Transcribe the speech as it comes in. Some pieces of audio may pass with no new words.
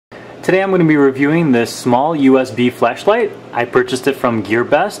Today I'm going to be reviewing this small USB flashlight. I purchased it from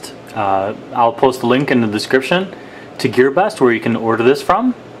Gearbest. I'll post a link in the description to Gearbest where you can order this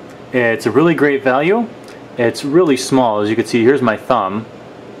from. It's a really great value. It's really small. As you can see, here's my thumb,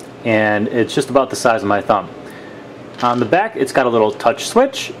 and it's just about the size of my thumb. On the back, it's got a little touch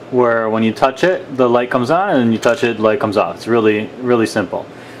switch where when you touch it, the light comes on, and then you touch it, the light comes off. It's really simple.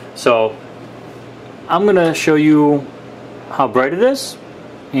 So I'm going to show you how bright it is,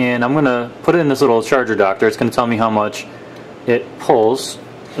 and I'm going to put it in this little charger doctor. It's going to tell me how much it pulls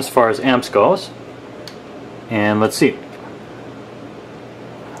as far as amps goes. And let's see.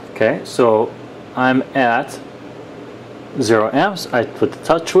 Okay, so I'm at 0 amps. I put the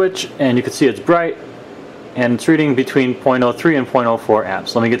touch switch, and you can see it's bright, and it's reading between 0.03 and 0.04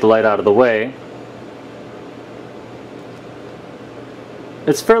 amps. Let me get the light out of the way.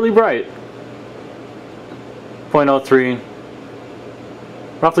 It's fairly bright. 0.03,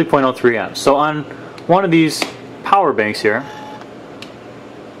 roughly 0.03 amps. So on one of these power banks here,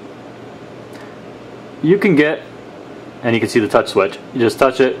 you can get, and you can see the touch switch, you just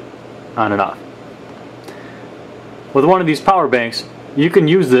touch it on and off. With one of these power banks, you can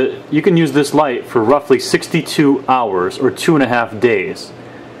use this light for roughly 62 hours or 2.5 days.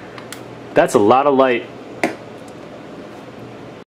 That's a lot of light